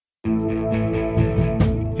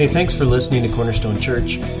Hey, thanks for listening to Cornerstone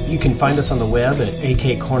Church. You can find us on the web at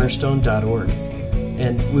akcornerstone.org.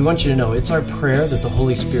 And we want you to know it's our prayer that the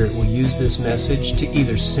Holy Spirit will use this message to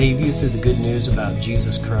either save you through the good news about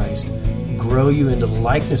Jesus Christ, grow you into the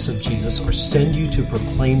likeness of Jesus, or send you to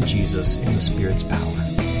proclaim Jesus in the Spirit's power.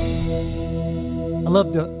 I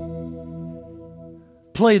loved to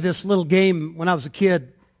play this little game when I was a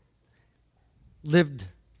kid. Lived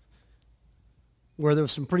where there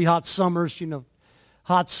was some pretty hot summers,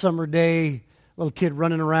 hot summer day, little kid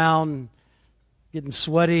running around, getting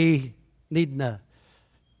sweaty, needing to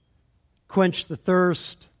quench the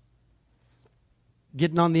thirst,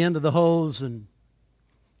 getting on the end of the hose, and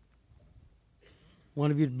one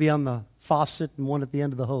of you would be on the faucet and one at the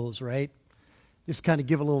end of the hose, right? Just kind of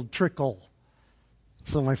give a little trickle.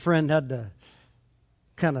 So my friend had to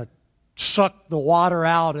kind of suck the water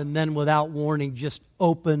out and then without warning just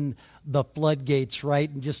open the floodgates, right?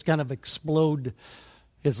 And just kind of explode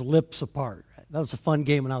his lips apart. That was a fun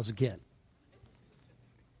game when I was a kid.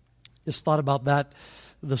 Just thought about that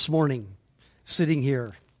this morning, sitting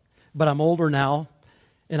here. But I'm older now,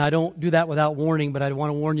 and I don't do that without warning, but I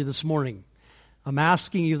want to warn you this morning. I'm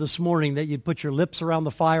asking you this morning that you'd put your lips around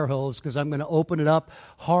the fire hose because I'm going to open it up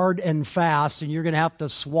hard and fast, and you're going to have to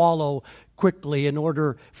swallow quickly in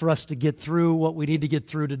order for us to get through what we need to get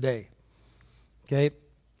through today. Okay?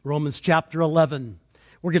 Romans chapter 11.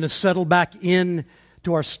 We're going to settle back in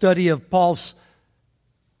to our study of Paul's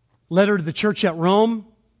letter to the church at Rome.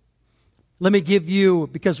 Let me give you,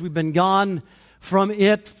 because we've been gone from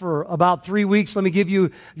it for about 3 weeks, let me give you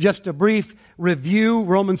just a brief review.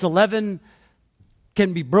 Romans 11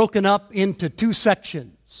 can be broken up into two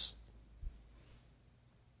sections.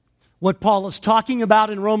 What Paul is talking about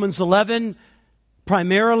in Romans 11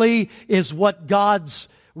 primarily is what God's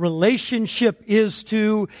relationship is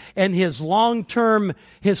to and his long-term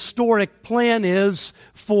historic plan is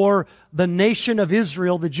for the nation of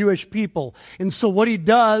Israel, the Jewish people. And so what he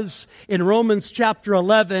does in Romans chapter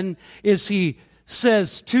 11 is he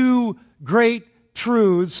says two great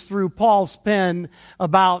truths through Paul's pen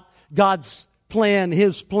about God's plan,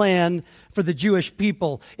 his plan for the Jewish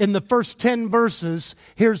people. In the first 10 verses,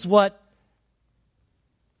 here's what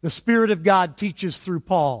the Spirit of God teaches through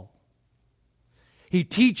Paul. He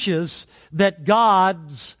teaches that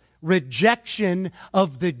God's rejection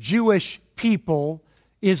of the Jewish people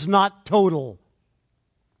is not total.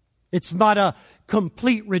 It's not a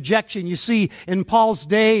complete rejection. You see, in Paul's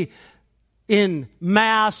day, in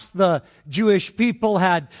mass, the Jewish people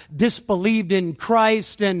had disbelieved in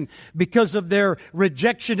Christ, and because of their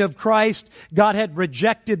rejection of Christ, God had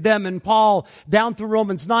rejected them. And Paul, down through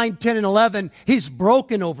Romans 9, 10, and 11, he's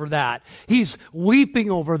broken over that. He's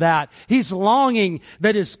weeping over that. He's longing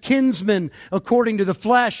that his kinsmen, according to the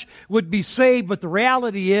flesh, would be saved. But the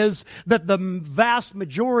reality is that the vast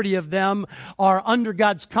majority of them are under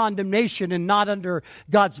God's condemnation and not under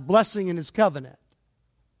God's blessing in his covenant.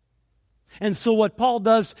 And so what Paul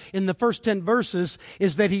does in the first 10 verses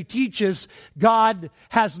is that he teaches God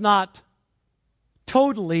has not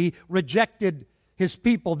totally rejected his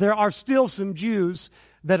people. There are still some Jews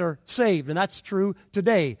that are saved, and that's true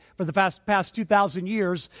today. For the past 2,000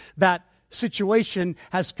 years, that situation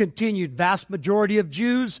has continued. Vast majority of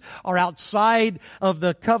Jews are outside of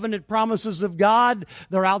the covenant promises of God.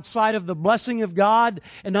 They're outside of the blessing of God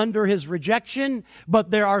and under his rejection,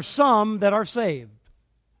 but there are some that are saved.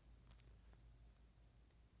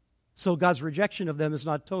 So God's rejection of them is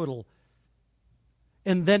not total.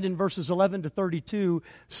 And then in verses 11 to 32,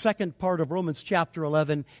 second part of Romans chapter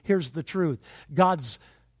 11, here's the truth. God's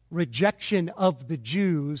rejection of the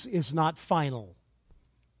Jews is not final.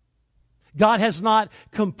 God has not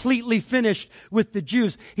completely finished with the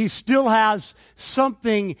Jews. He still has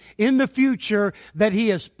something in the future that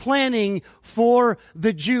he is planning for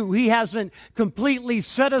the Jew. He hasn't completely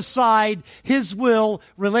set aside his will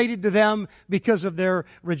related to them because of their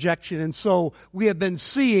rejection. And so we have been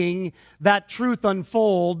seeing that truth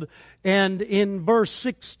unfold. And in verse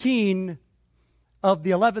 16 of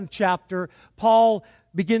the 11th chapter, Paul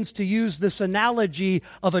begins to use this analogy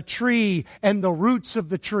of a tree and the roots of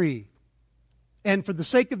the tree. And for the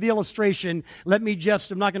sake of the illustration, let me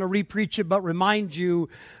I'm not going to re-preach it, but remind you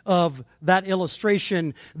of that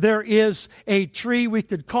illustration. There is a tree, we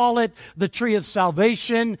could call it the tree of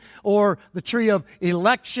salvation or the tree of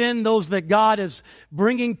election, those that God is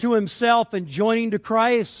bringing to himself and joining to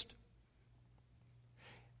Christ.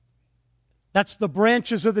 That's the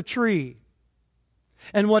branches of the tree.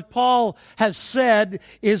 And what Paul has said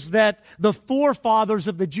is that the forefathers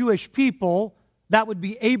of the Jewish people, that would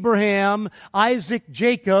be Abraham, Isaac,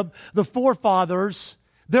 Jacob, the forefathers,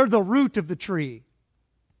 they're the root of the tree.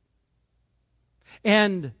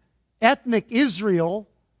 And ethnic Israel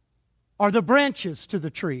are the branches to the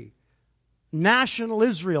tree. National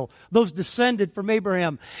Israel, those descended from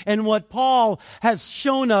Abraham. And what Paul has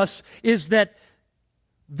shown us is that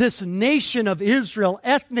this nation of Israel,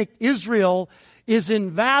 ethnic Israel, is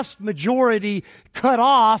in vast majority cut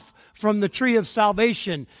off from the tree of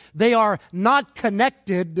salvation. They are not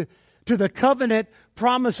connected to the covenant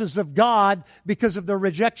promises of God because of their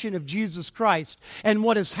rejection of Jesus Christ. And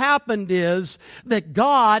what has happened is that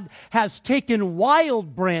God has taken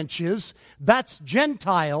wild branches, that's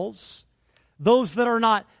Gentiles, those that are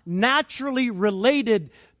not naturally related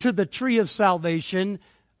to the tree of salvation,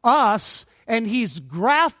 us, and He's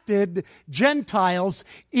grafted Gentiles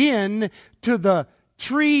in to the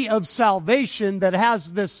tree of salvation that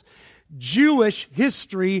has this Jewish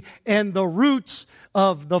history and the roots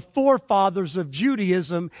of the forefathers of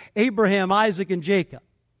Judaism, Abraham, Isaac, and Jacob.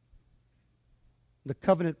 The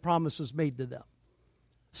covenant promises made to them.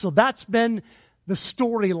 So that's been the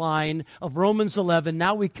storyline of Romans 11.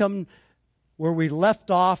 Now we come where we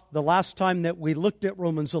left off the last time that we looked at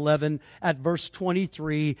Romans 11 at verse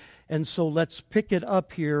 23. And so let's pick it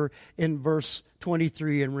up here in verse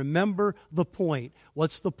 23. And remember the point.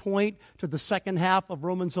 What's the point to the second half of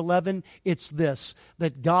Romans 11? It's this,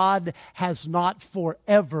 that God has not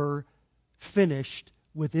forever finished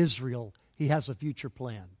with Israel. He has a future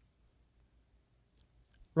plan.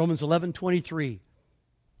 Romans 11:23.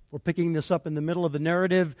 We're picking this up in the middle of the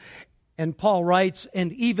narrative. And Paul writes,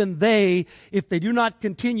 and even they, if they do not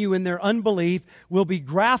continue in their unbelief, will be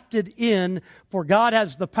grafted in, for God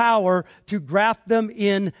has the power to graft them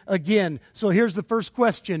in again. So here's the first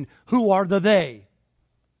question. Who are the they?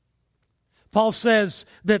 Paul says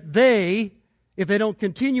that they, if they don't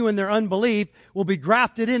continue in their unbelief, will be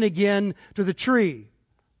grafted in again to the tree.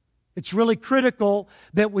 It's really critical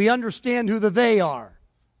that we understand who the they are.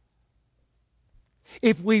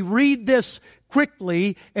 If we read this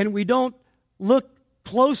quickly and we don't look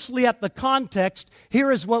closely at the context,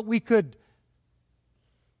 here is what we could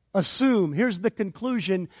assume. Here's the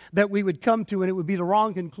conclusion that we would come to, and it would be the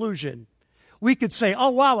wrong conclusion. We could say, oh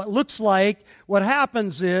wow, it looks like what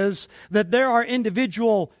happens is that there are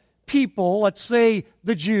individual people, let's say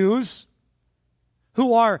the Jews,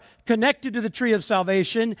 who are connected to the tree of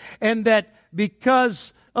salvation, and that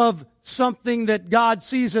because of something that God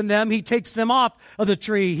sees in them, He takes them off of the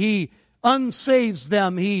tree. He unsaves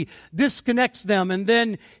them. He disconnects them. And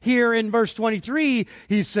then here in verse 23,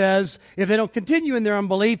 he says, if they don't continue in their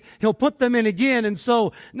unbelief, He'll put them in again. And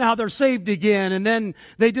so now they're saved again. And then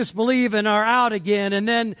they disbelieve and are out again. And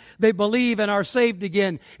then they believe and are saved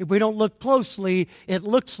again. If we don't look closely, it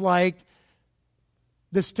looks like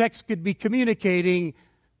this text could be communicating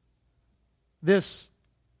this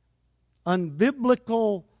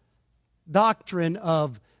unbiblical doctrine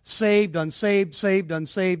of saved, unsaved, saved,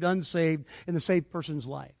 unsaved, unsaved in the saved person's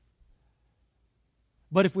life.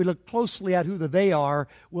 But if we look closely at who the they are,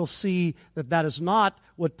 we'll see that that is not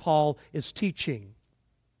what Paul is teaching.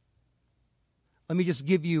 Let me just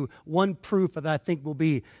give you one proof that I think will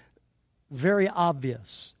be very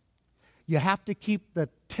obvious. You have to keep the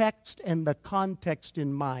text and the context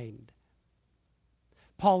in mind.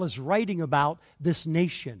 Paul is writing about this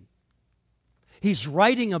nation. He's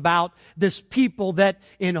writing about this people that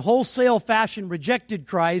in wholesale fashion rejected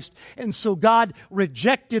Christ, and so God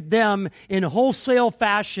rejected them in wholesale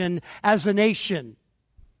fashion as a nation.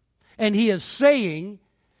 And he is saying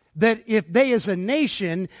that if they as a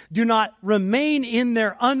nation do not remain in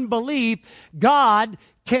their unbelief, God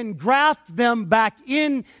can graft them back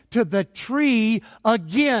into the tree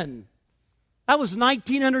again. That was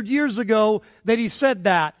 1900 years ago that he said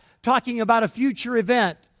that, talking about a future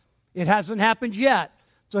event. It hasn't happened yet.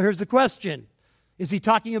 So here's the question. Is he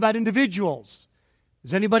talking about individuals?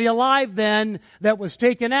 Is anybody alive then that was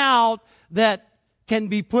taken out that can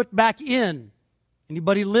be put back in?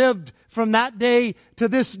 Anybody lived from that day to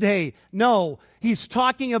this day? No. He's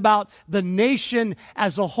talking about the nation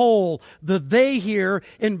as a whole. The they here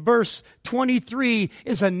in verse 23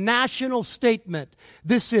 is a national statement.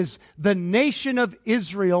 This is the nation of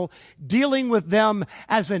Israel dealing with them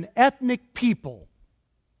as an ethnic people.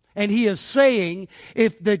 And he is saying,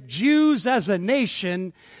 if the Jews as a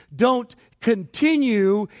nation don't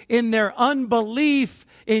continue in their unbelief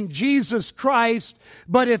in Jesus Christ,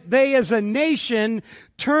 but if they as a nation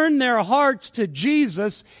turn their hearts to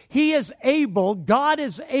Jesus, He is able, God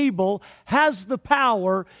is able, has the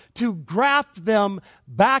power to graft them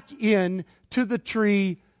back in to the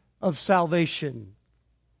tree of salvation.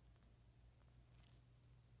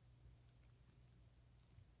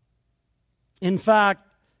 In fact,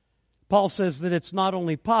 Paul says that it's not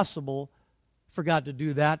only possible for God to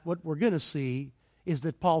do that. What we're going to see is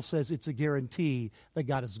that Paul says it's a guarantee that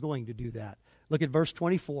God is going to do that. Look at verse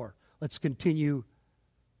 24. Let's continue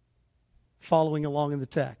following along in the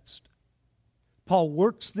text. Paul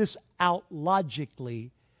works this out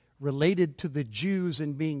logically related to the Jews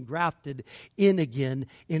and being grafted in again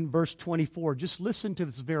in verse 24. Just listen to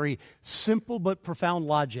this very simple but profound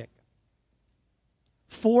logic.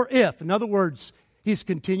 For if, in other words, he's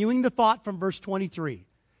continuing the thought from verse 23.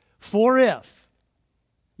 For if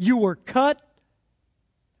you were cut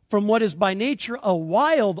from what is by nature a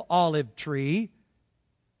wild olive tree.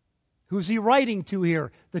 Who's he writing to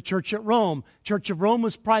here? The church at Rome. Church of Rome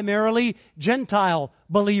was primarily Gentile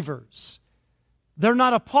believers. They're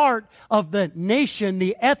not a part of the nation,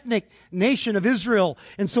 the ethnic nation of Israel.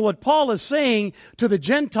 And so what Paul is saying to the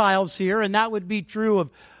Gentiles here, and that would be true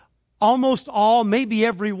of almost all, maybe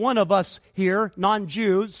every one of us here,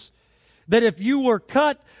 non-Jews, that if you were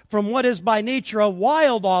cut from what is by nature a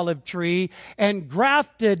wild olive tree and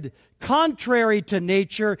grafted contrary to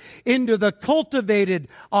nature into the cultivated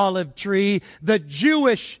olive tree, the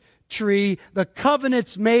Jewish tree, the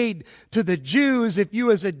covenants made to the Jews, if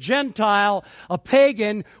you as a Gentile, a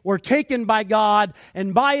pagan, were taken by God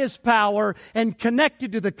and by His power and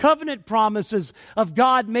connected to the covenant promises of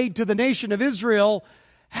God made to the nation of Israel,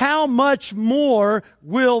 how much more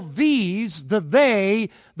will these, the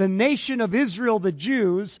nation of Israel, the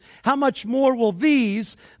Jews, how much more will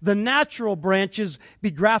these, the natural branches, be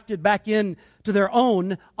grafted back into their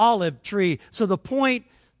own olive tree? So the point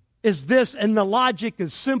is this, and the logic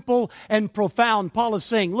is simple and profound. Paul is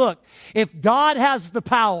saying, look, if God has the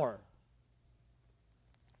power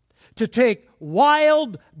to take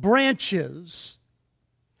wild branches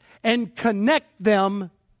and connect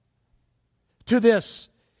them to this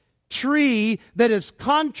tree that is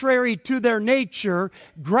contrary to their nature,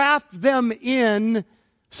 graft them in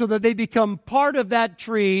so that they become part of that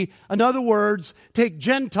tree. In other words, take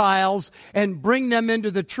Gentiles and bring them into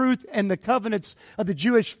the truth and the covenants of the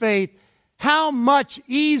Jewish faith. How much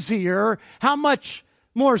easier, how much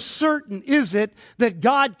more certain is it that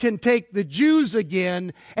God can take the Jews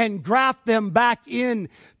again and graft them back in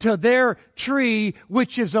to their tree,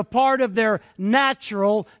 which is a part of their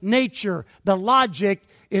natural nature? The logic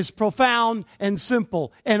is profound and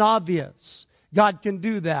simple and obvious. God can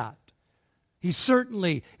do that. He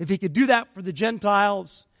certainly, if He could do that for the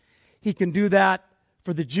Gentiles, He can do that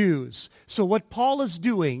for the Jews. So what Paul is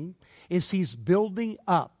doing is he's building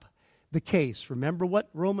up the case. Remember what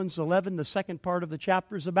Romans 11, the second part of the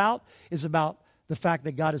chapter, is about the fact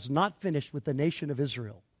that God is not finished with the nation of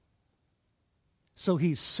Israel. So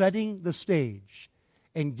he's setting the stage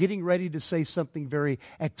and getting ready to say something very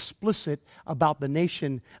explicit about the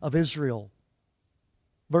nation of Israel.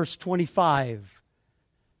 Verse 25,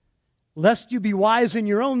 lest you be wise in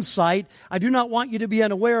your own sight, I do not want you to be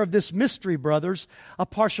unaware of this mystery, brothers. A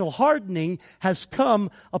partial hardening has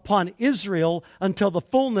come upon Israel until the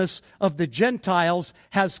fullness of the Gentiles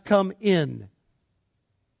has come in.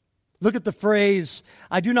 Look at the phrase,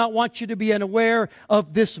 I do not want you to be unaware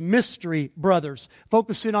of this mystery, brothers.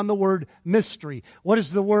 Focus in on the word mystery. What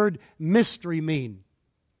does the word mystery mean?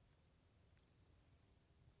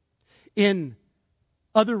 In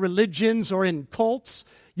other religions or in cults,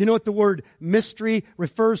 you know what the word mystery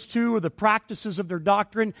refers to, or the practices of their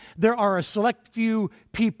doctrine? There are a select few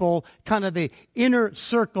people, kind of the inner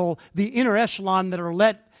circle, the inner echelon, that are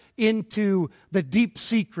let into the deep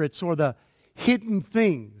secrets or the hidden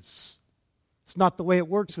things. It's not the way it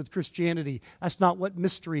works with Christianity. That's not what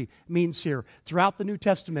mystery means here. Throughout the New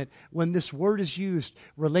Testament, when this word is used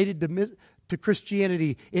related to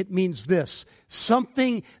Christianity, it means this: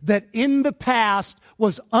 something that in the past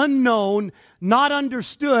was unknown, not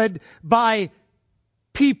understood by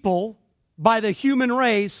people, by the human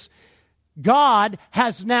race, God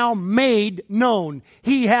has now made known.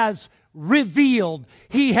 He has revealed.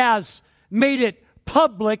 He has made it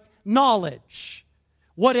public knowledge.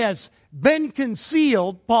 What has been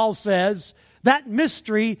concealed, Paul says, that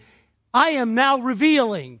mystery I am now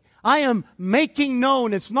revealing. I am making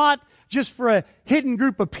known. It's not just for a hidden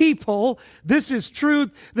group of people. This is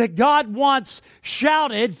truth that God wants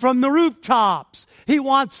shouted from the rooftops. He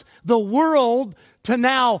wants the world to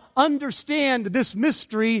now understand this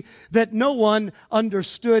mystery that no one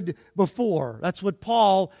understood before. That's what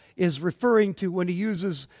Paul is referring to when he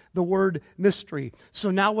uses the word mystery.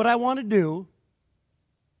 So now what I want to do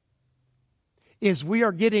is we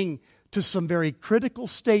are getting to some very critical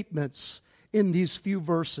statements in these few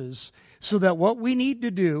verses, so that what we need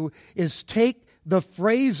to do is take the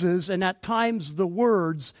phrases and at times the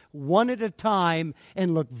words one at a time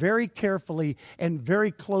and look very carefully and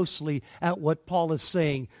very closely at what Paul is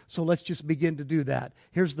saying. So let's just begin to do that.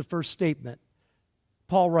 Here's the first statement.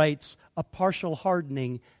 Paul writes, a partial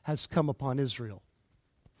hardening has come upon Israel.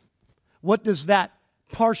 What does that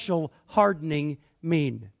partial hardening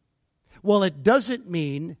mean? Well, it doesn't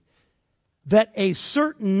mean that a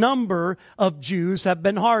certain number of Jews have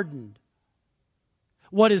been hardened.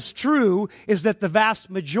 What is true is that the vast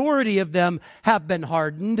majority of them have been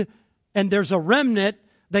hardened, and there's a remnant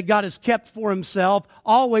that God has kept for himself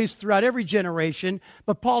always throughout every generation.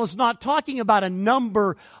 But Paul is not talking about a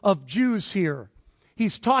number of Jews here.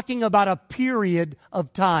 He's talking about a period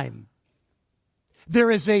of time. There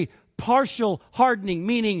is a partial hardening,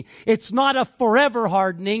 meaning it's not a forever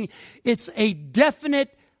hardening. It's a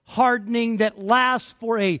definite hardening that lasts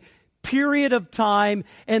for a period of time,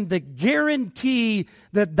 and the guarantee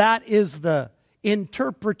that that is the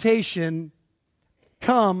interpretation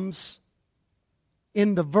comes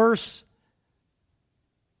in the verse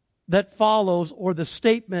that follows, or the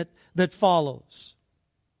statement that follows.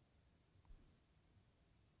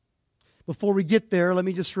 Before we get there, let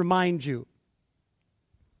me just remind you.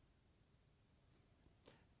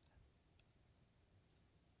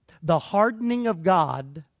 The hardening of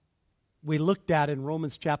God we looked at in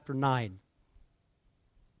Romans chapter 9.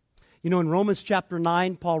 You know, in Romans chapter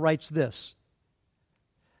 9, Paul writes this: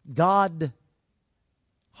 God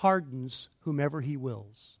hardens whomever he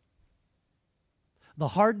wills. The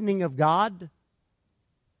hardening of God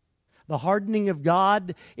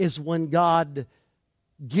is when God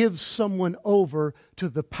gives someone over to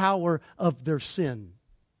the power of their sin.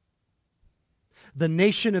 The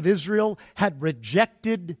nation of Israel had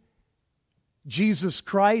rejected Jesus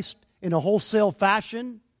Christ in a wholesale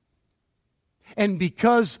fashion. And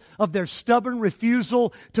because of their stubborn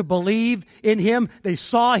refusal to believe in Him, they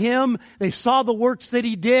saw the works that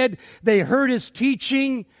He did, they heard His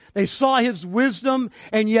teaching, they saw His wisdom,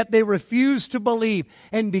 and yet they refused to believe.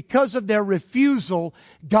 And because of their refusal,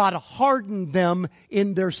 God hardened them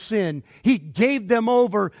in their sin. He gave them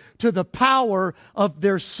over to the power of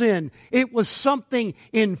their sin. It was something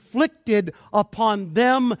inflicted upon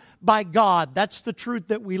them by God. That's the truth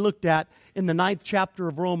that we looked at in the 9th chapter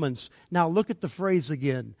of Romans. Now look at the phrase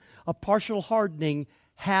again. A partial hardening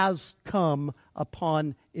has come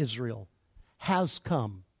upon Israel. Has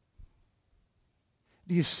come.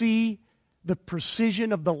 Do you see the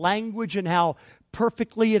precision of the language and how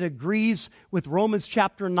perfectly it agrees with Romans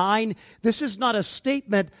chapter 9? This is not a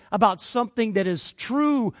statement about something that is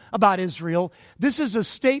true about Israel. This is a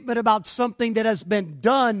statement about something that has been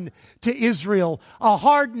done to Israel. A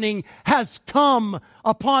hardening has come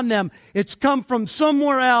upon them. It's come from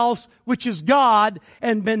somewhere else, which is God,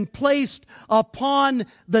 and been placed upon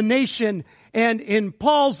the nation. And in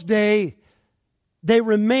Paul's day, they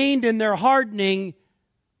remained in their hardening,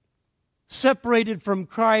 separated from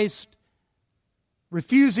Christ,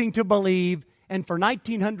 refusing to believe, and for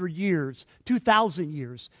 1900 years, 2,000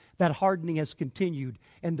 years, that hardening has continued,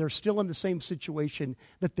 and they're still in the same situation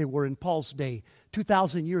that they were in Paul's day.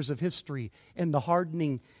 2,000 years of history, and the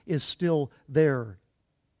hardening is still there.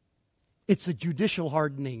 It's a judicial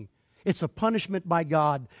hardening. It's a punishment by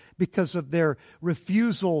God because of their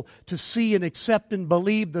refusal to see and accept and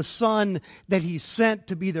believe the Son that He sent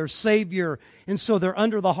to be their Savior. And so they're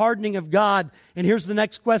under the hardening of God. And here's the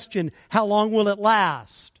next question: how long will it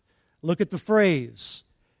last? Look at the phrase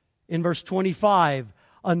in verse 25: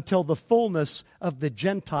 until the fullness of the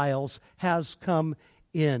Gentiles has come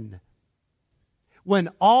in. When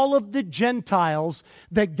all of the Gentiles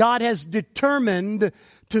that God has determined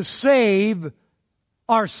to save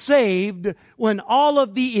are saved, when all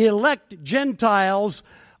of the elect Gentiles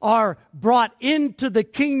are brought into the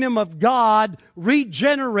kingdom of God,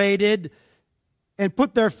 regenerated, and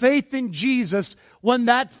put their faith in Jesus, when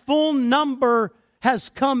that full number has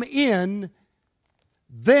come in,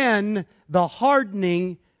 then the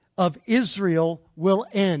hardening of Israel will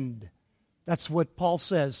end. That's what Paul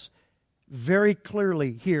says very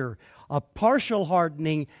clearly here. A partial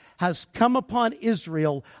hardening has come upon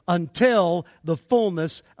Israel until the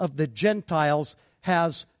fullness of the Gentiles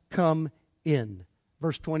has come in.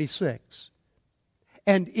 Verse 26.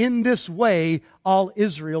 And in this way all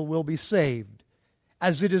Israel will be saved.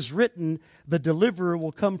 As it is written, the deliverer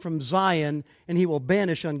will come from Zion, and he will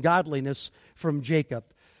banish ungodliness from Jacob.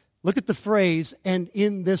 Look at the phrase, and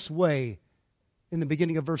in this way, in the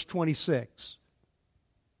beginning of verse 26.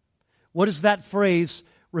 What is that phrase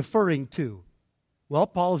referring to? Well,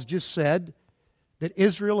 Paul has just said that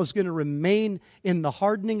Israel is going to remain in the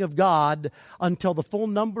hardening of God until the full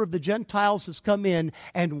number of the Gentiles has come in.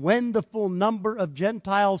 And when the full number of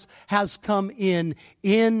Gentiles has come in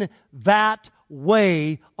that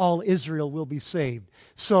way, all Israel will be saved.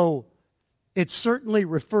 So it certainly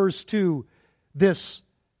refers to this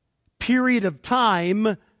period of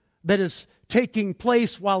time that is taking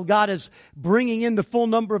place while God is bringing in the full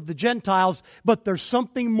number of the Gentiles, but there's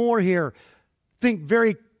something more here. Think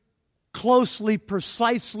very closely,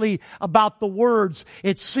 precisely about the words.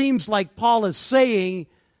 It seems like Paul is saying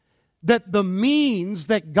that the means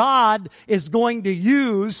that God is going to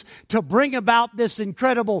use to bring about this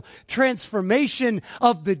incredible transformation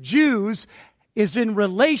of the Jews is in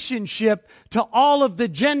relationship to all of the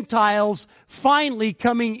Gentiles finally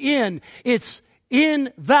coming in. It's in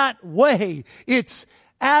that way. It's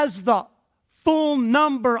as the full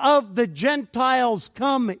number of the Gentiles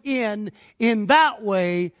come in that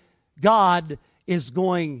way, God is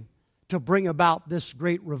going to bring about this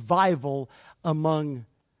great revival among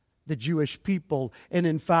the Jewish people. And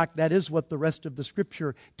in fact, that is what the rest of the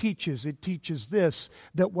Scripture teaches. It teaches this,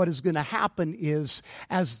 that what is going to happen is,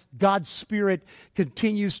 as God's Spirit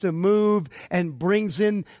continues to move and brings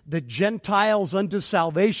in the Gentiles unto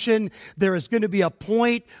salvation, there is going to be a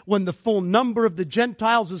point when the full number of the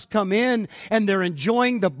Gentiles has come in and they're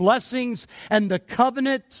enjoying the blessings and the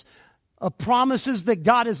covenants of promises that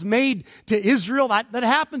God has made to Israel. That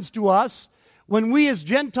happens to us when we as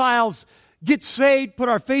Gentiles get saved, put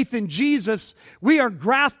our faith in Jesus. We are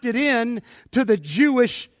grafted in to the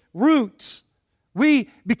Jewish roots. We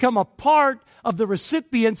become a part of the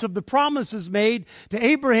recipients of the promises made to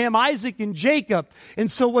Abraham, Isaac, and Jacob. And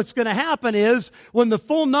so what's going to happen is, when the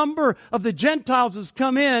full number of the Gentiles has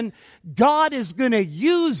come in, God is going to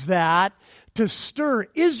use that to stir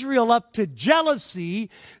Israel up to jealousy,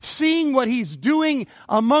 seeing what He's doing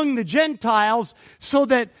among the Gentiles, so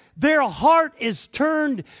that their heart is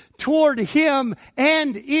turned toward Him,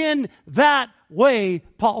 and in that way,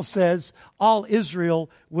 Paul says, all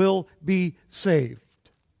Israel will be saved.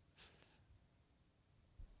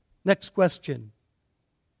 Next question.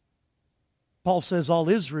 Paul says all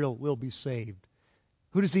Israel will be saved.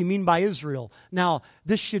 Who does he mean by Israel? Now,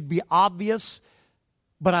 this should be obvious,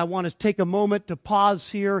 but I want to take a moment to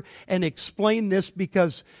pause here and explain this,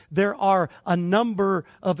 because there are a number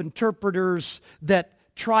of interpreters that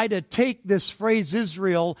try to take this phrase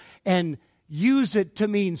Israel and use it to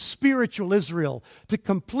mean spiritual Israel, to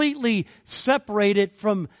completely separate it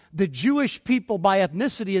from the Jewish people by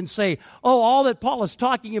ethnicity and say, oh, all that Paul is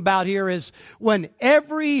talking about here is when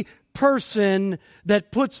every person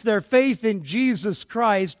that puts their faith in Jesus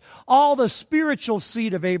Christ, all the spiritual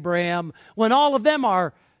seed of Abraham, when all of them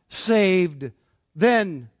are saved,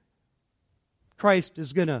 then Christ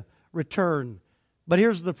is going to return. But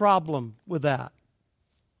here's the problem with that.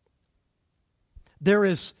 There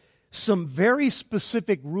is some very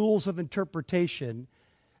specific rules of interpretation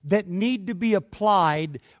that need to be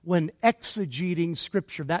applied when exegeting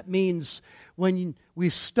Scripture. That means when we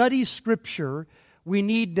study Scripture, we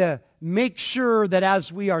need to make sure that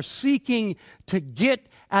as we are seeking to get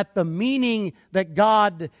at the meaning that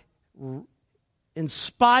God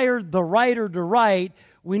inspired the writer to write,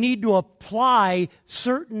 we need to apply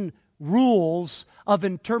certain rules of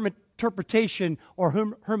interpretation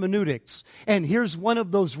or hermeneutics. And here's one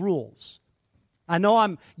of those rules. I know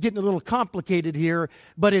I'm getting a little complicated here,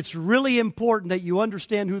 but it's really important that you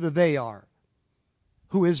understand who the they are,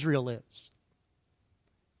 who Israel is.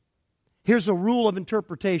 Here's a rule of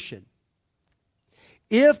interpretation.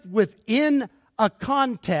 If within a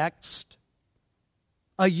context,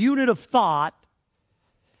 a unit of thought,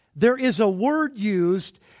 there is a word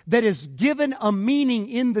used that is given a meaning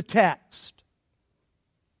in the text,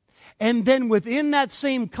 and then within that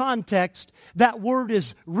same context, that word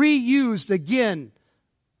is reused again,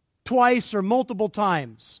 twice or multiple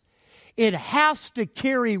times, it has to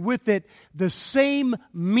carry with it the same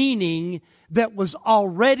meaning that was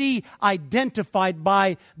already identified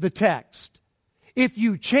by the text. If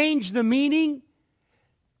you change the meaning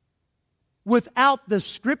without the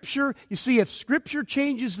Scripture, you see, if Scripture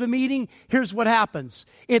changes the meaning, here's what happens.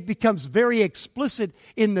 It becomes very explicit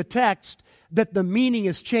in the text that the meaning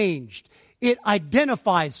is changed. It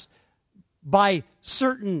identifies by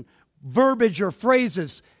certain verbiage or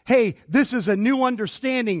phrases, hey, this is a new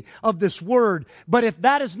understanding of this word. But if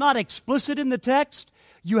that is not explicit in the text,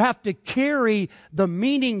 you have to carry the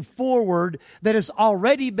meaning forward that has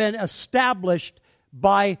already been established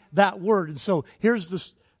by that word. And so here's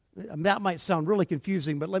this. That might sound really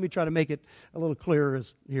confusing, but let me try to make it a little clearer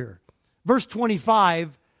here. Verse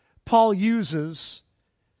 25, Paul uses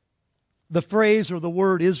the phrase or the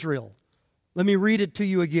word Israel. Let me read it to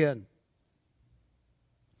you again.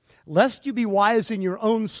 Lest you be wise in your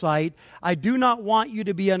own sight, I do not want you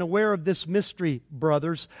to be unaware of this mystery,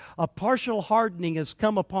 brothers. A partial hardening has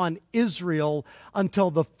come upon Israel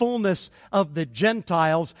until the fullness of the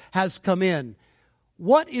Gentiles has come in.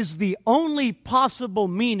 what is the only possible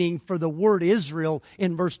meaning for the word Israel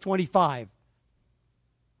in verse 25?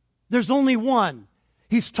 There's only one.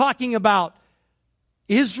 He's talking about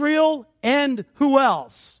Israel and who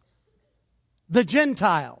else? The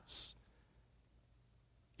Gentiles.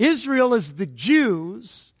 Israel is the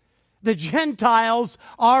Jews. The Gentiles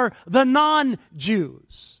are the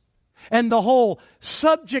non-Jews. And the whole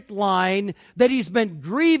subject line that he's been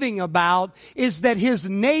grieving about is that his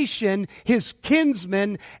nation, his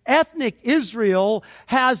kinsman, ethnic Israel,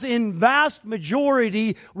 has in vast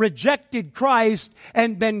majority rejected Christ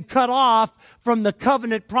and been cut off from the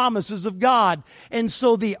covenant promises of God. And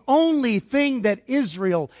so the only thing that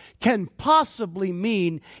Israel can possibly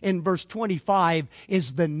mean in verse 25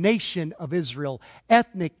 is the nation of Israel,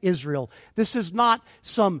 ethnic Israel. This is not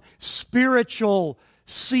some spiritual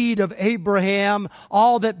seed of Abraham,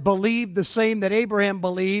 all that believed the same that Abraham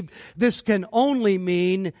believed. This can only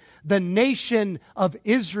mean the nation of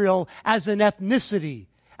Israel as an ethnicity,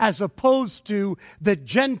 as opposed to the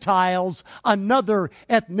Gentiles, another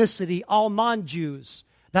ethnicity, all non-Jews.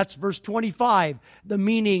 That's verse 25, the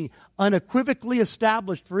meaning unequivocally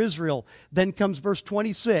established for Israel. Then comes verse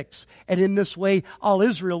 26, and in this way all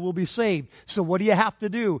Israel will be saved. So what do you have to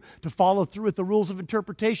do to follow through with the rules of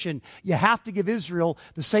interpretation? You have to give Israel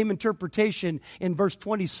the same interpretation in verse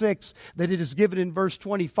 26 that it is given in verse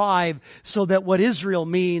 25, so that what Israel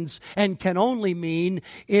means and can only mean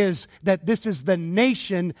is that this is the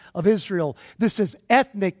nation of Israel. This is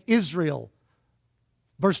ethnic Israel.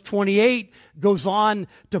 Verse 28 goes on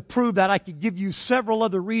to prove that. I could give you several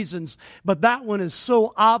other reasons, but that one is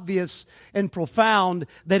so obvious and profound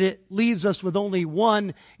that it leaves us with only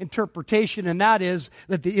one interpretation, and that is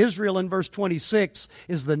that the Israel in verse 26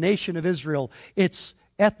 is the nation of Israel. It's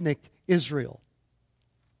ethnic Israel.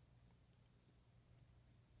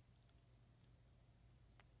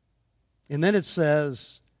 And then it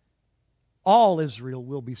says, all Israel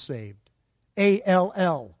will be saved.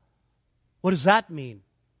 A-L-L. What does that mean?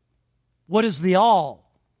 What is the all?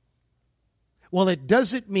 Well, it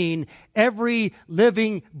doesn't mean every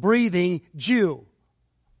living, breathing Jew.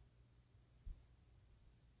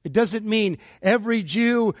 It doesn't mean every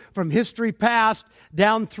Jew from history past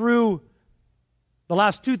down through the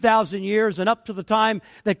last 2,000 years and up to the time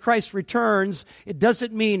that Christ returns. It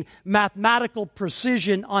doesn't mean mathematical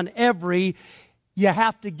precision on every. You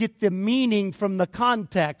have to get the meaning from the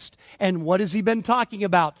context. And what has he been talking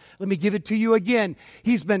about? Let me give it to you again.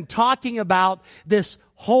 He's been talking about this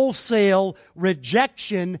wholesale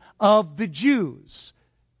rejection of the Jews.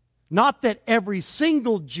 Not that every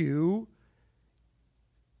single Jew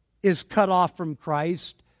is cut off from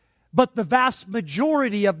Christ, but the vast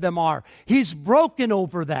majority of them are. He's broken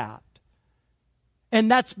over that.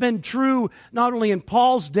 And that's been true not only in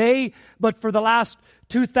Paul's day, but for the last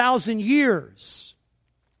 2,000 years.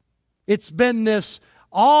 It's been this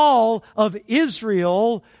all of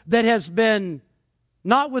Israel that has been,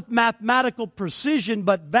 not with mathematical precision,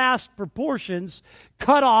 but vast proportions,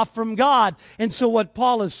 cut off from God. And so what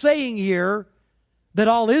Paul is saying here, that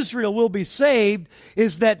all Israel will be saved,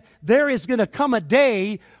 is that there is going to come a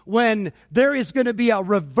day when there is going to be a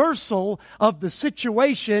reversal of the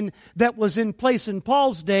situation that was in place in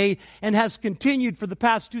Paul's day and has continued for the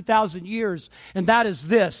past 2,000 years. And that is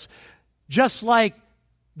this: just like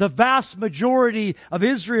the vast majority of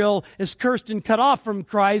Israel is cursed and cut off from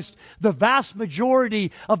Christ, the vast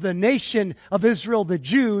majority of the nation of Israel, the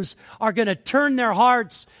Jews, are going to turn their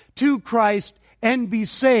hearts to Christ and be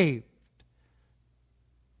saved.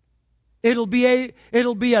 It'll be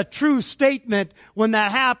a true statement when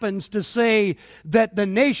that happens to say that the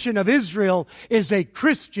nation of Israel is a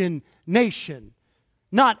Christian nation.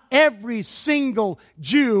 Not every single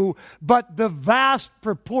Jew, but the vast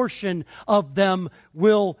proportion of them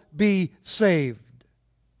will be saved.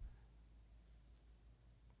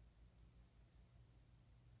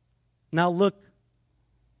 Now look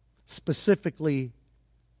specifically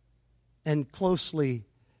and closely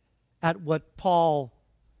at what Paul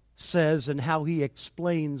says and how he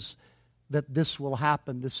explains that this will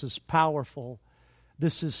happen. This is powerful.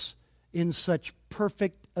 This is in such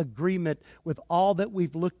perfect agreement with all that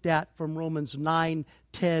we've looked at from Romans 9,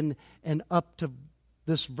 10, and up to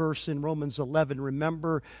this verse in Romans 11.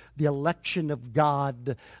 Remember the election of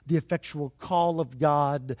God, the effectual call of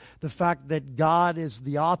God, the fact that God is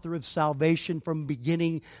the author of salvation from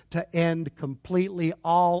beginning to end, completely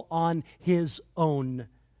all on His own.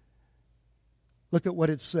 Look at what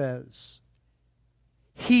it says.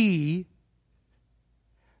 He,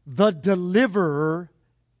 the deliverer,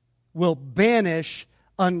 will banish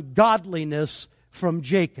ungodliness from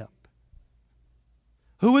Jacob.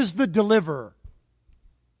 Who is the deliverer?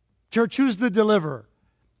 Church, who's the deliverer?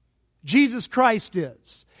 Jesus Christ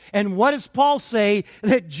is. And what does Paul say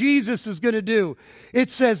that Jesus is going to do? It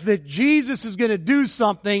says that Jesus is going to do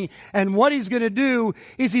something, and what he's going to do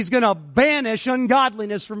is he's going to banish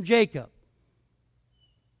ungodliness from Jacob.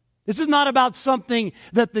 This is not about something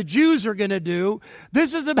that the Jews are going to do.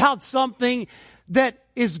 This is about something that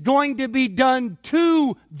is going to be done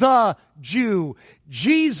to the Jew.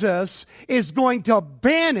 Jesus is going to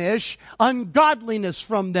banish ungodliness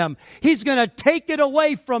from them. He's going to take it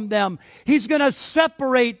away from them. He's going to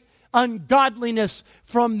separate ungodliness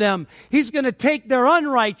from them. He's going to take their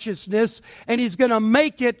unrighteousness and he's going to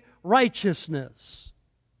make it righteousness.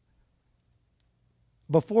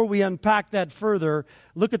 Before we unpack that further,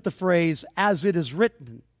 look at the phrase, as it is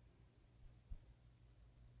written.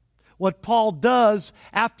 What Paul does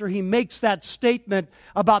after he makes that statement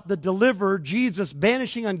about the deliverer, Jesus,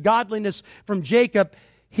 banishing ungodliness from Jacob,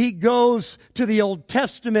 he goes to the Old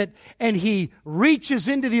Testament and he reaches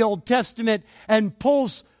into the Old Testament and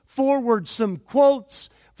pulls forward some quotes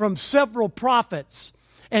from several prophets.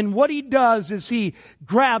 And what he does is he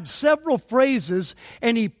grabs several phrases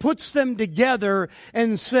and he puts them together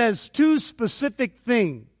and says two specific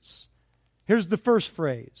things. Here's the first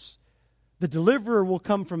phrase. The deliverer will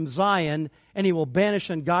come from Zion, and he will banish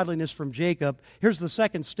ungodliness from Jacob. Here's the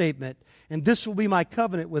second statement. And this will be my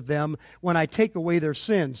covenant with them when I take away their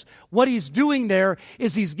sins. What he's doing there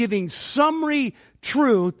is he's giving summary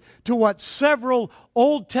truth to what several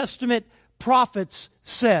Old Testament prophets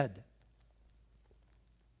said.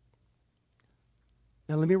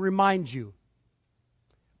 Now let me remind you,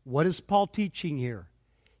 what is Paul teaching here?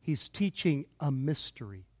 He's teaching a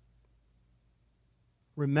mystery.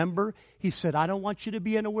 Remember, he said, I don't want you to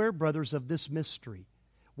be unaware, brothers, of this mystery.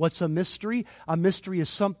 What's a mystery? A mystery is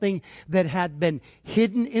something that had been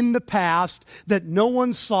hidden in the past, that no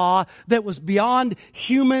one saw, that was beyond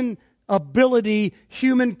human ability,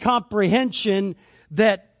 human comprehension,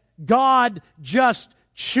 that God just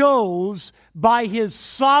chose by His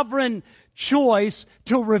sovereign choice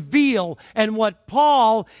to reveal. And what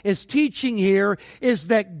Paul is teaching here is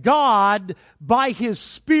that God, by His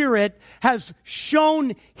Spirit, has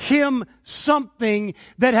shown him something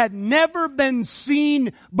that had never been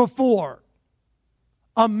seen before.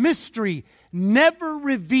 A mystery never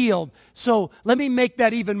revealed. So let me make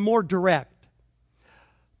that even more direct.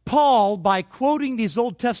 Paul, by quoting these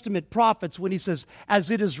Old Testament prophets, when he says, as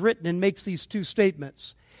it is written, and makes these two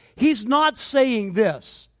statements, he's not saying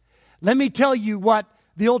this. Let me tell you what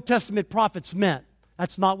the Old Testament prophets meant.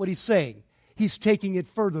 That's not what he's saying. He's taking it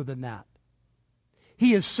further than that.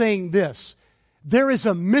 He is saying this. There is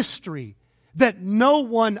a mystery that no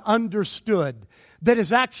one understood, that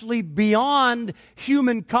is actually beyond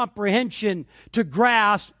human comprehension to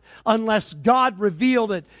grasp unless God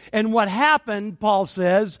revealed it. And what happened, Paul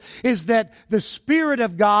says, is that the Spirit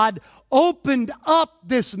of God opened up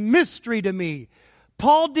this mystery to me.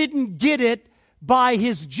 Paul didn't get it by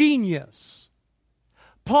his genius.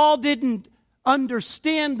 Paul didn't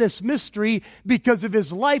understand this mystery because of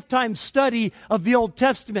his lifetime study of the Old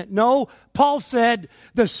Testament. No, Paul said,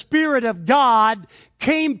 the Spirit of God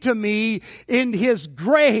came to me in His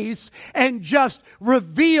grace and just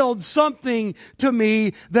revealed something to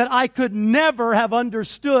me that I could never have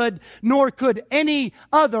understood, nor could any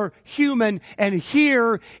other human. And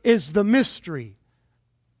here is the mystery.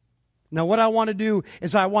 Now, what I want to do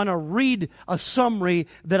is I want to read a summary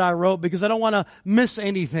that I wrote because I don't want to miss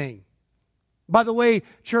anything. By the way,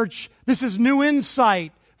 church, this is new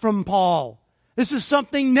insight from Paul. This is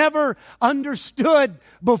something never understood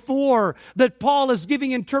before that Paul is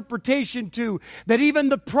giving interpretation to, that even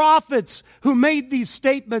the prophets who made these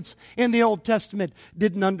statements in the Old Testament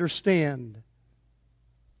didn't understand.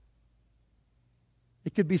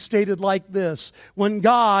 It could be stated like this. When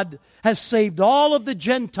God has saved all of the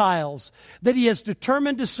Gentiles that He has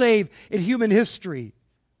determined to save in human history,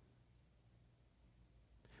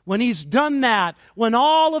 when He's done that, when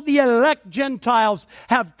all of the elect Gentiles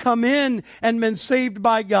have come in and been saved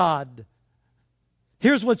by God,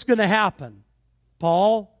 here's what's going to happen.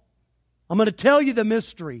 Paul, I'm going to tell you the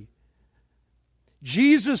mystery.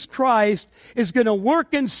 Jesus Christ is going to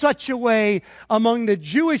work in such a way among the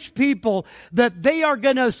Jewish people that they are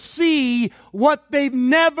going to see what they've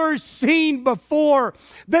never seen before.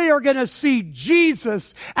 They are going to see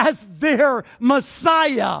Jesus as their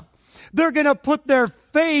Messiah. They're going to put their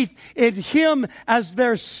faith in Him as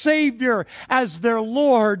their Savior, as their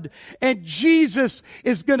Lord. And Jesus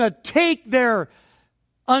is going to take their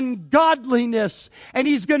ungodliness and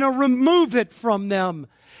He's going to remove it from them.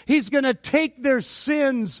 He's going to take their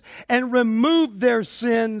sins and remove their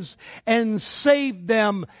sins and save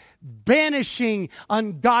them banishing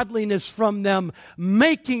ungodliness from them,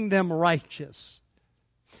 making them righteous.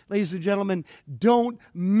 Ladies and gentlemen, don't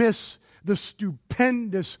miss the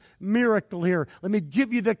stupendous miracle here. Let me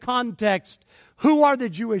give you the context. Who are the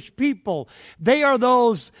Jewish people? They are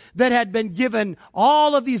those that had been given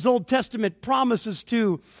all of these Old Testament promises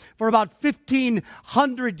to for about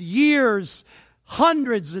 1,500 years.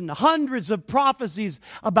 Hundreds and hundreds of prophecies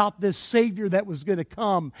about this Savior that was going to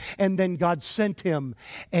come. And then God sent him,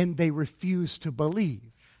 and they refused to believe.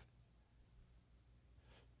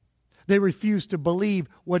 They refused to believe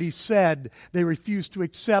what he said. They refused to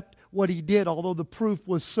accept what he did, although the proof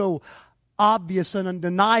was so obvious and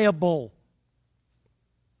undeniable.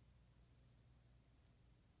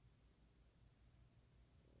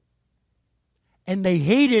 And they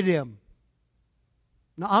hated him.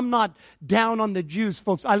 Now, I'm not down on the Jews,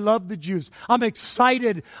 folks. I love the Jews. I'm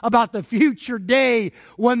excited about the future day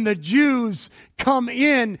when the Jews come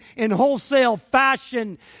in wholesale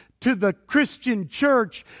fashion to the Christian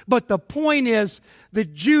church. But the point is, the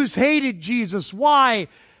Jews hated Jesus. Why?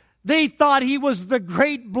 They thought he was the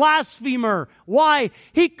great blasphemer. Why?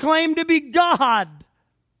 He claimed to be God.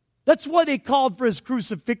 That's why they called for his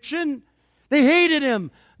crucifixion. They hated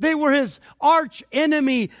him. They were his arch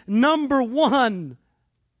enemy number one.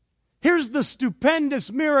 Here's the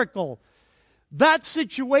stupendous miracle. That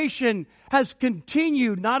situation has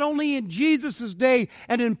continued not only in Jesus' day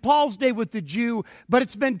and in Paul's day with the Jew, but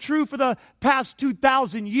it's been true for the past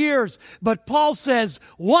 2,000 years. But Paul says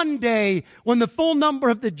one day when the full number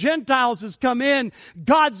of the Gentiles has come in,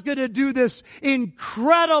 God's going to do this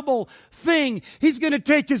incredible thing. He's going to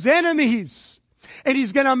take his enemies and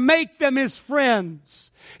he's going to make them his friends.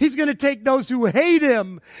 He's going to take those who hate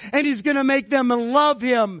him and he's going to make them love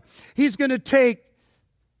him. He's going to take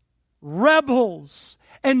rebels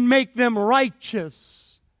and make them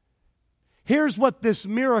righteous. Here's what this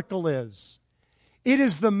miracle is. It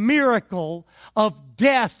is the miracle of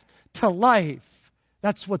death to life.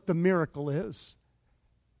 That's what the miracle is.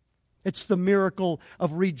 It's the miracle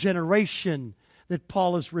of regeneration that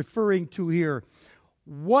Paul is referring to here.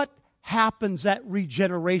 What happens at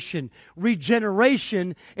regeneration?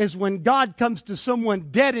 Regeneration is when God comes to someone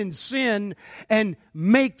dead in sin and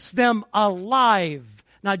makes them alive.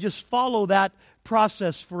 Now just follow that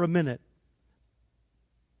process for a minute.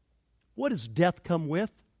 What does death come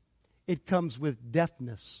with? It comes with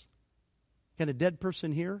deafness. Can a dead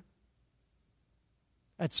person hear?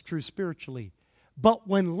 That's true spiritually. But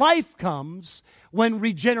when life comes, when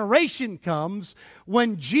regeneration comes,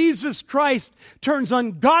 when Jesus Christ turns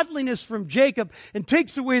ungodliness from Jacob and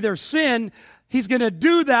takes away their sin, he's going to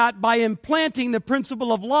do that by implanting the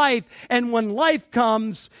principle of life. And when life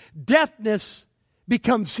comes, deafness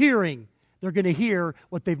becomes hearing. They're going to hear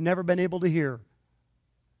what they've never been able to hear.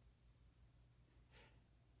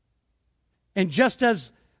 And just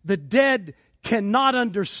as the dead cannot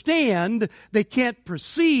understand, they can't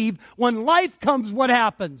perceive, when life comes, what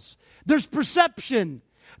happens? There's perception,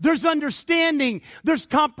 there's understanding, there's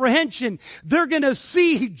comprehension. They're going to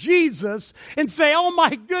see Jesus and say, oh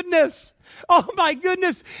my goodness,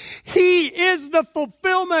 he is the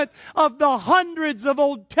fulfillment of the hundreds of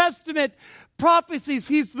Old Testament prophecies.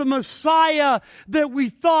 He's the Messiah that we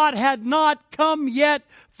thought had not come yet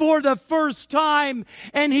for the first time,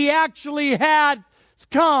 and he actually had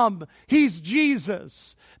come. He's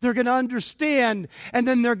Jesus. They're going to understand, and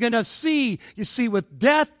then they're going to see. You see, with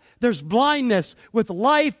death, there's blindness. With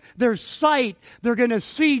life, there's sight. They're going to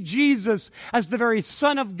see Jesus as the very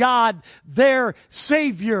Son of God, their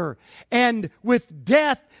Savior. And with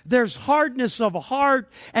death, there's hardness of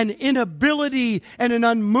heart and inability and an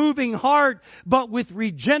unmoving heart. But with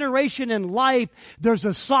regeneration and life, there's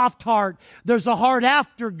a soft heart. There's a heart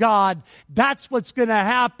after God. That's what's going to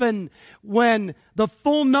happen when the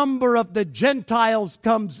full number of the Gentiles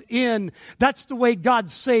comes in. That's the way God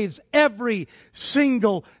saves every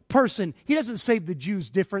single person. He doesn't save the Jews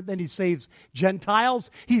different than he saves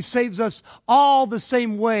Gentiles. He saves us all the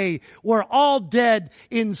same way. We're all dead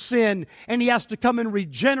in sin, and he has to come and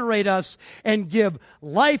regenerate us and give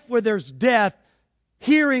life where there's death,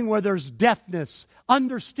 hearing where there's deafness,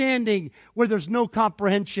 understanding where there's no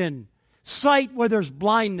comprehension, sight where there's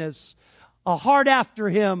blindness, a heart after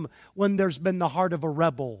him when there's been the heart of a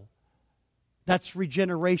rebel. That's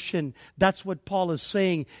regeneration. That's what Paul is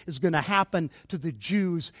saying is going to happen to the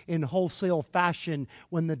Jews in wholesale fashion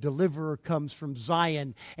when the deliverer comes from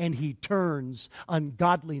Zion and he turns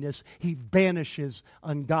ungodliness. He banishes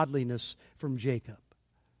ungodliness from Jacob.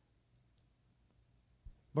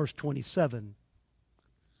 Verse 27.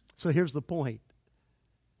 So here's the point.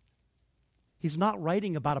 He's not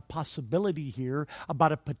writing about a possibility here,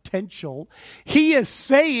 about a potential. He is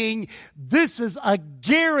saying this is a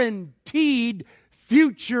guaranteed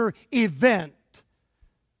future event.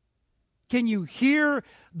 Can you hear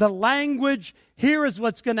the language? Here is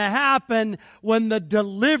what's going to happen when the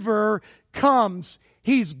deliverer comes.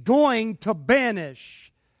 He's going to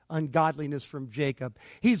banish ungodliness from Jacob.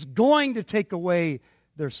 He's going to take away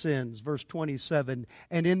their sins. Verse 27,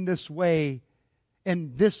 and in this way,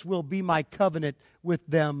 and this will be my covenant with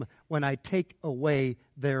them when I take away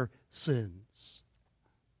their sins.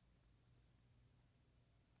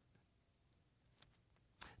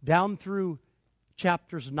 Down through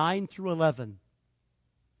chapters 9 through 11,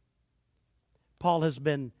 Paul has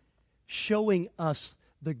been showing us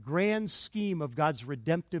the grand scheme of God's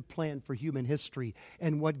redemptive plan for human history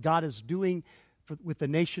and what God is doing with the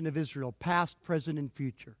nation of Israel, past, present, and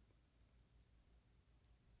future.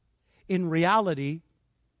 In reality,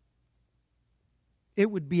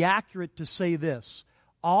 it would be accurate to say this.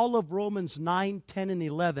 All of Romans 9, 10, and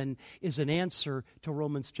 11 is an answer to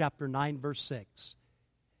Romans chapter 9, verse 6.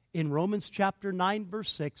 In Romans chapter 9,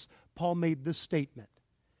 verse 6, Paul made this statement.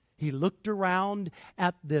 He looked around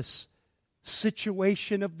at this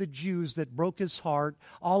situation of the Jews that broke his heart,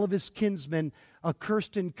 all of his kinsmen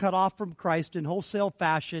accursed and cut off from Christ in wholesale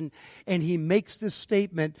fashion, and he makes this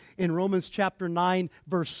statement in Romans chapter 9,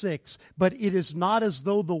 verse 6. But it is not as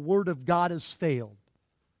though the word of God has failed.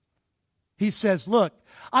 He says, look,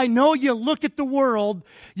 I know you look at the world,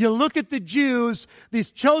 you look at the Jews, these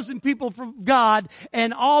chosen people from God,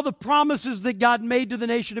 and all the promises that God made to the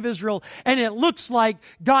nation of Israel, and it looks like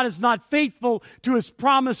God is not faithful to His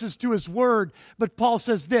promises, to His word. But Paul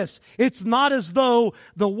says this, it's not as though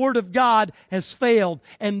the word of God has failed.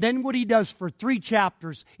 And then what he does for 3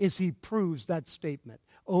 chapters is he proves that statement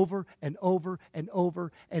over and over and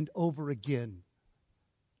over and over again.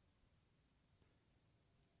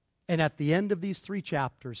 And at the end of these 3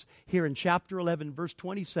 chapters, here in chapter 11, verse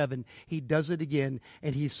 27, he does it again,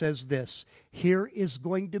 and he says this, here is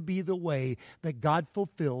going to be the way that God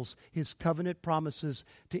fulfills His covenant promises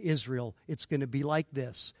to Israel. It's going to be like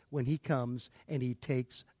this, when He comes and He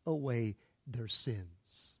takes away their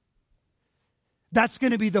sins. That's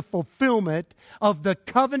going to be the fulfillment of the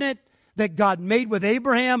covenant that God made with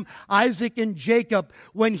Abraham, Isaac, and Jacob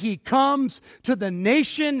when He comes to the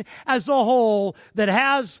nation as a whole that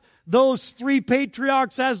has those 3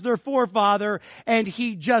 patriarchs as their forefather, and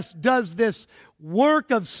He just does this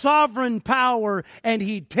work of sovereign power, and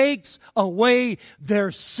He takes away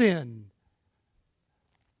their sin.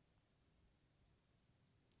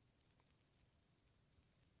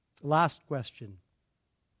 Last question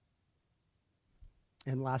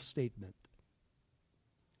and last statement.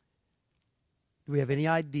 Do we have any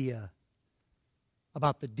idea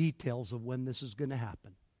about the details of when this is going to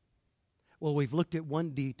happen? Well, we've looked at one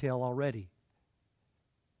detail already.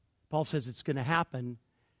 Paul says it's going to happen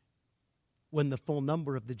when the full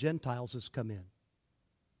number of the Gentiles has come in.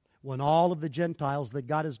 When all of the Gentiles that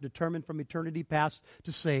God has determined from eternity past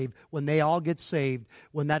to save, when they all get saved,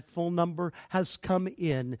 when that full number has come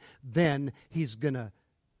in, then He's going to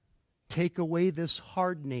take away this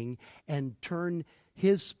hardening and turn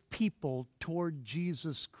His people toward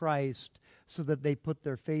Jesus Christ so that they put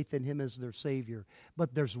their faith in Him as their Savior.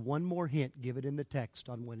 But there's one more hint given in the text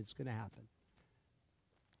on when it's going to happen.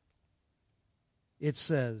 It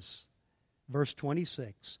says, verse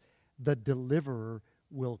 26, the deliverer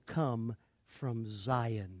will come from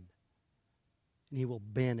Zion, and He will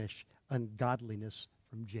banish ungodliness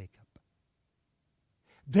from Jacob.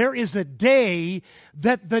 There is a day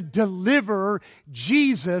that the deliverer,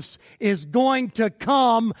 Jesus, is going to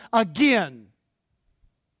come again.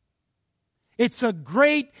 It's a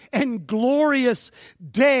great and glorious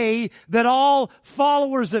day that all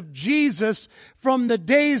followers of Jesus from the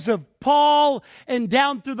days of Paul and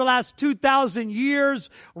down through the last 2,000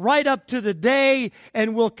 years, right up to today,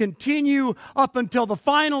 and will continue up until the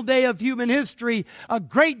final day of human history, a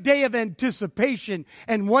great day of anticipation.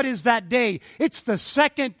 And what is that day? It's the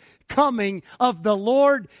second coming of the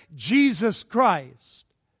Lord Jesus Christ.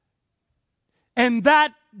 And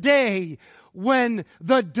that day, when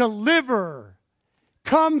the deliverer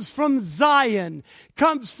comes from Zion,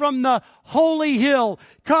 comes from the holy hill,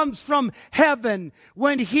 comes from heaven,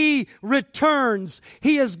 when He returns,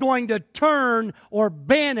 He is going to turn or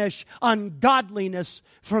banish ungodliness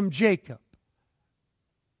from Jacob.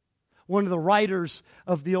 One of the writers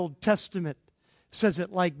of the Old Testament says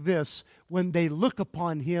it like this, when they look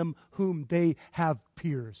upon Him whom they have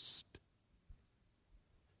pierced.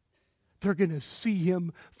 They're going to see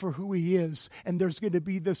Him for who He is. And there's going to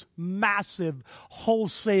be this massive,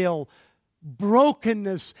 wholesale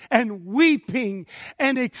brokenness and weeping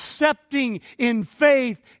and accepting in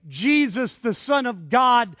faith Jesus, the Son of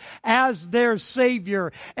God, as their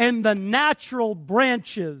Savior. And the natural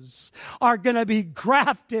branches are going to be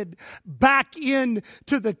grafted back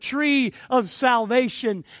into the tree of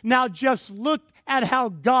salvation. Now just look at how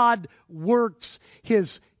God works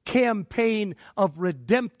His campaign of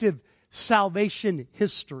redemptive salvation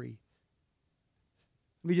history.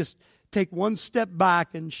 Let me just take one step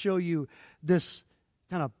back and show you this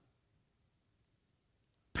kind of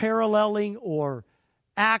paralleling or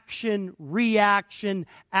action, reaction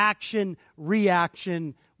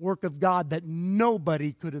work of God that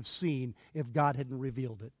nobody could have seen if God hadn't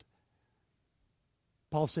revealed it.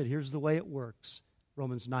 Paul said, here's the way it works.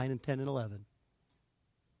 Romans 9 and 10 and 11.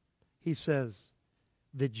 He says,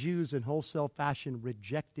 the Jews in wholesale fashion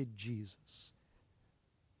rejected Jesus.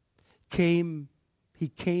 He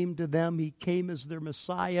came to them. He came as their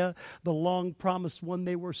Messiah, the long-promised one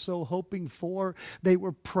they were so hoping for, they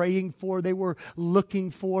were praying for, they were looking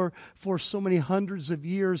for so many hundreds of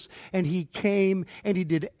years. And He came and He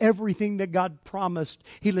did everything that God promised.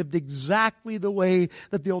 He lived exactly the way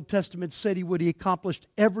that the Old Testament said He would. He accomplished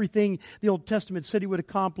everything the Old Testament said He would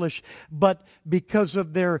accomplish. But because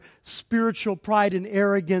of their spiritual pride and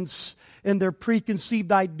arrogance and their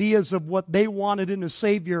preconceived ideas of what they wanted in a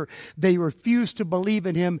Savior, they refused to believe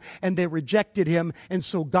in Him and they rejected Him. And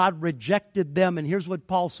so God rejected them. And here's what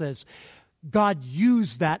Paul says. God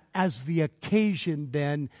used that as the occasion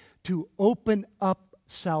then to open up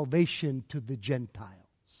salvation to the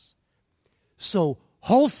Gentiles. So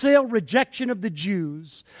wholesale rejection of the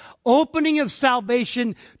Jews, opening of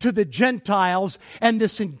salvation to the Gentiles, and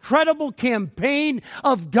this incredible campaign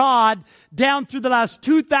of God down through the last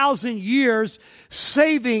 2,000 years,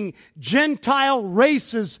 saving Gentile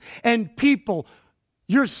races and people.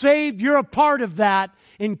 You're saved, you're a part of that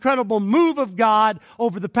incredible move of God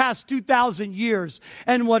over the past 2,000 years.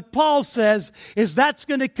 And what Paul says is that's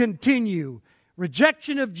going to continue.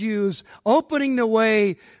 Rejection of Jews, opening the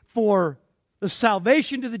way for the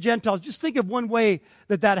salvation to the Gentiles. Just think of one way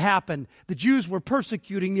that happened. The Jews were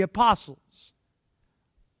persecuting the apostles.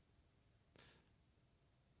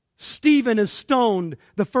 Stephen is stoned,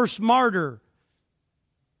 the first martyr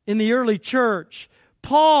in the early church.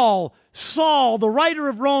 Paul, Saul, the writer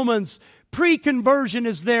of Romans, pre-conversion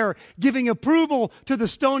is there, giving approval to the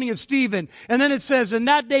stoning of Stephen. And then it says, in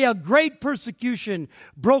that day a great persecution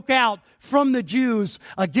broke out from the Jews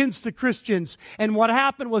against the Christians. And what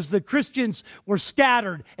happened was the Christians were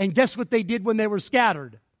scattered. And guess what they did when they were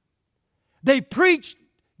scattered? They preached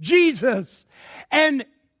Jesus. And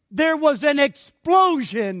there was an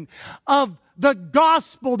explosion of the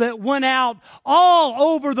gospel that went out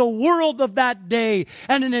all over the world of that day,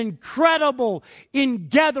 and an incredible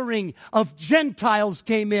ingathering of Gentiles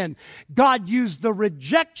came in. God used the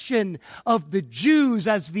rejection of the Jews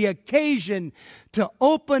as the occasion to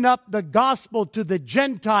open up the gospel to the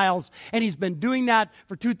Gentiles, and He's been doing that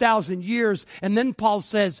for 2,000 years. And then Paul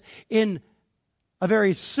says, in a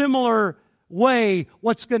very similar way,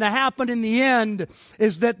 what's going to happen in the end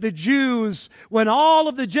is that the Jews, when all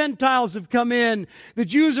of the Gentiles have come in, the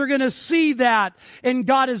Jews are going to see that, and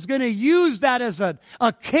God is going to use that as an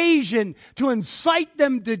occasion to incite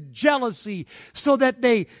them to jealousy so that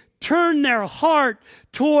they turn their heart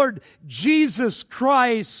toward Jesus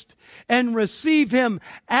Christ and receive Him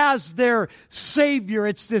as their Savior.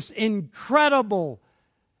 It's this incredible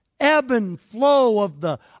ebb and flow of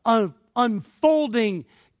the unfolding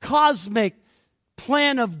cosmic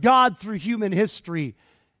plan of God through human history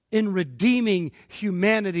in redeeming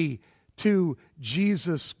humanity to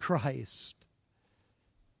Jesus Christ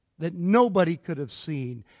that nobody could have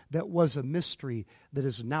seen, that was a mystery that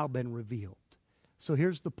has now been revealed. So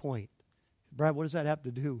here's the point. Brad, what does that have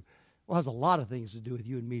to do? Well, it has a lot of things to do with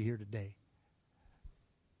you and me here today.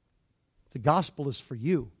 The gospel is for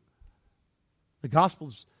you. The gospel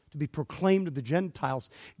is to be proclaimed to the Gentiles.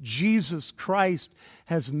 Jesus Christ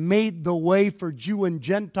has made the way for Jew and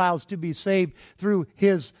Gentiles to be saved through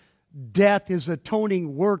His death, His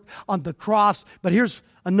atoning work on the cross. But here's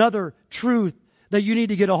another truth that you need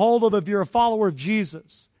to get a hold of if you're a follower of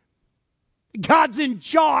Jesus. God's in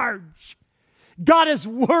charge. God is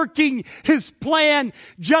working His plan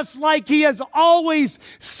just like He has always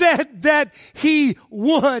said that He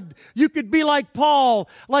would. You could be like Paul,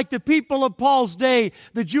 like the people of Paul's day,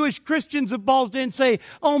 the Jewish Christians of Paul's day, and say,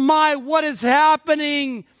 oh my, what is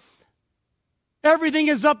happening? Everything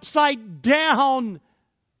is upside down.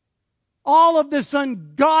 All of this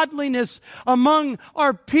ungodliness among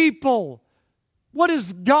our people. What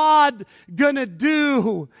is God going to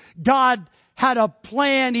do? God had a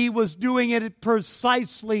plan. He was doing it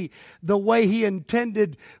precisely the way He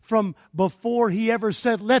intended from before He ever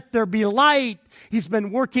said, "Let there be light." He's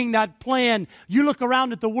been working that plan. You look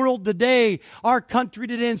around at the world today, our country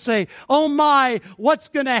today, and say, "Oh my, what's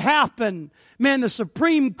going to happen?" Man, the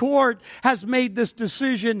Supreme Court has made this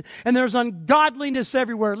decision, and there's ungodliness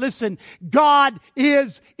everywhere. Listen, God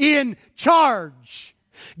is in charge.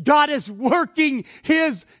 God is working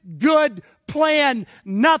His good plan.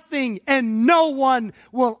 Nothing and no one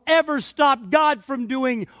will ever stop God from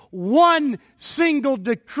doing one single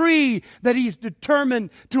decree that He's determined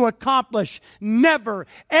to accomplish. Never.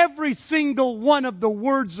 Every single one of the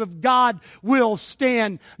words of God will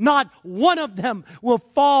stand. Not one of them will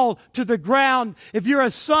fall to the ground. If you're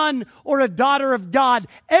a son or a daughter of God,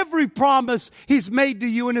 every promise He's made to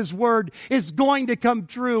you in His Word is going to come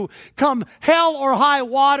true. Come hell or high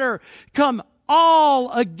water, come all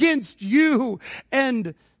against you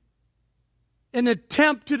and an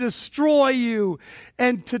attempt to destroy you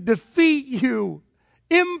and to defeat you.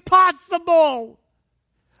 Impossible!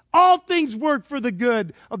 All things work for the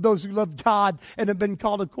good of those who love God and have been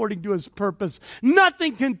called according to His purpose.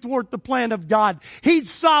 Nothing can thwart the plan of God. He's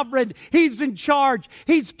sovereign. He's in charge.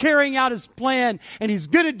 He's carrying out His plan, and He's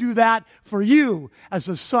going to do that for you as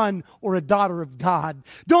a son or a daughter of God.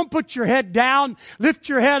 Don't put your head down. Lift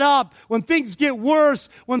your head up. When things get worse,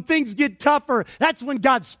 when things get tougher, that's when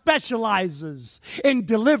God specializes in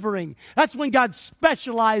delivering. That's when God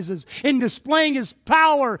specializes in displaying His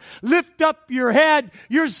power. Lift up your head.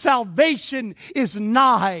 Your salvation is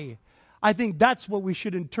nigh. I think that's what we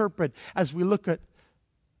should interpret as we look at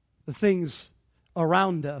the things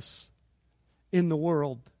around us in the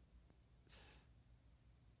world.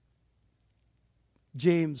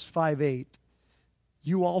 James 5:8.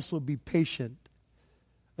 You also be patient.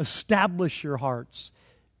 Establish your hearts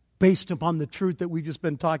based upon the truth that we've just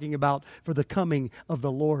been talking about, for the coming of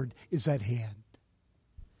the Lord is at hand.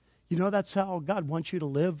 You know, that's how God wants you to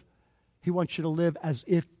live. He wants you to live as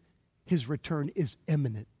if His return is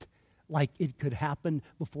imminent. Like it could happen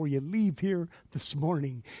before you leave here this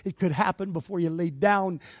morning. It could happen before you lay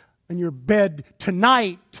down in your bed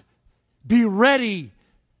tonight. Be ready.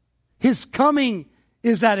 His coming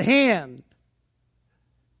is at hand.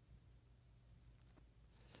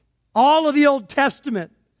 All of the Old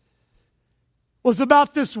Testament was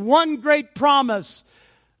about this one great promise.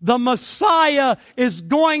 The Messiah is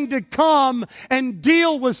going to come and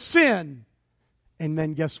deal with sin. And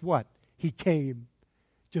then guess what? He came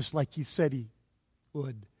just like He said He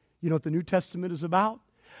would. You know what the New Testament is about?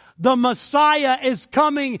 The Messiah is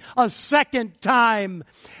coming a second time.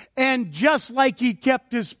 And just like He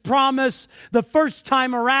kept His promise the first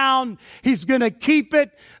time around, He's going to keep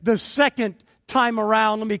it the second time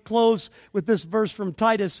around. Let me close with this verse from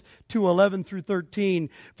Titus 2:11 through 13.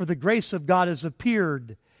 For the grace of God has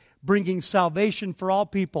appeared, bringing salvation for all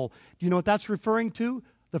people. Do you know what that's referring to?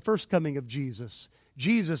 The first coming of Jesus.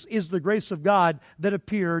 Jesus is the grace of God that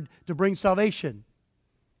appeared to bring salvation,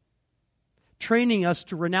 training us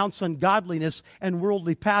to renounce ungodliness and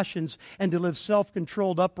worldly passions and to live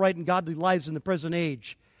self-controlled, upright, and godly lives in the present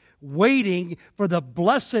age, waiting for the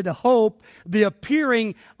blessed hope, the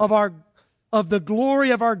appearing of the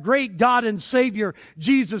glory of our great God and Savior,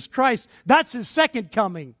 Jesus Christ. That's His second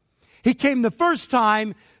coming. He came the first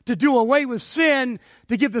time to do away with sin,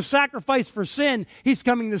 to give the sacrifice for sin. He's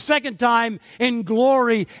coming the second time in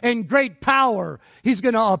glory and great power. He's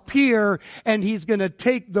going to appear, and He's going to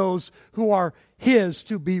take those who are His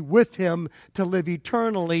to be with Him, to live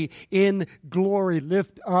eternally in glory.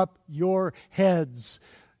 Lift up your heads.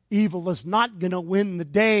 Evil is not going to win the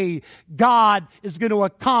day. God is going to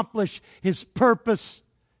accomplish His purpose,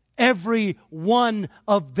 every one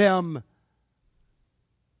of them.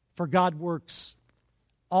 For God works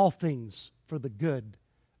all things for the good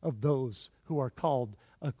of those who are called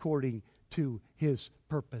according to His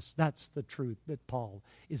purpose. That's the truth that Paul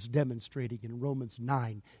is demonstrating in Romans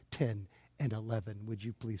 9, 10, and 11. Would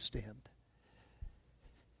you please stand?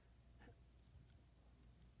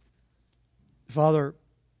 Father,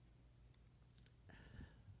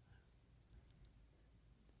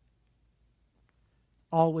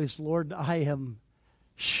 always, Lord, I am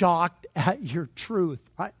shocked at your truth.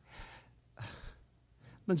 I've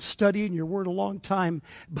been studying your word a long time,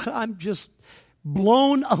 but I'm just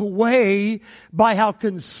blown away by how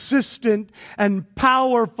consistent and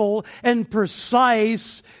powerful and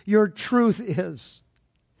precise your truth is,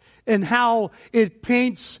 and how it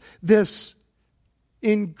paints this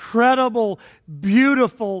incredible,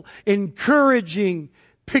 beautiful, encouraging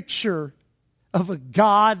picture of a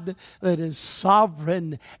God that is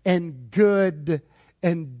sovereign and good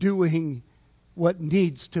and doing what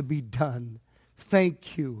needs to be done.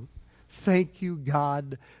 Thank you. Thank you,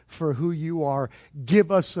 God, for who you are.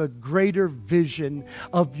 Give us a greater vision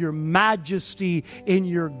of your majesty in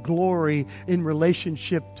your glory in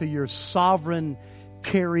relationship to your sovereign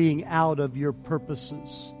carrying out of your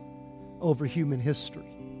purposes over human history.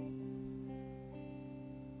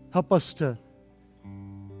 Help us to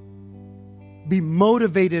be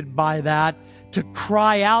motivated by that, to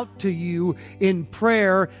cry out to you in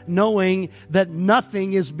prayer, knowing that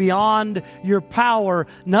nothing is beyond your power,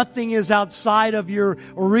 nothing is outside of your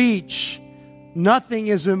reach, nothing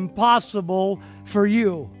is impossible for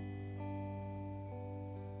you.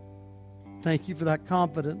 Thank you for that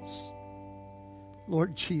confidence.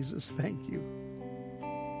 Lord Jesus, thank you.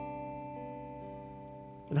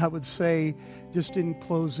 And I would say, just in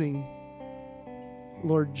closing,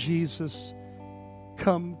 Lord Jesus,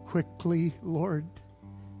 come quickly, Lord.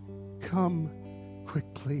 Come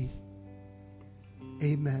quickly.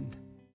 Amen.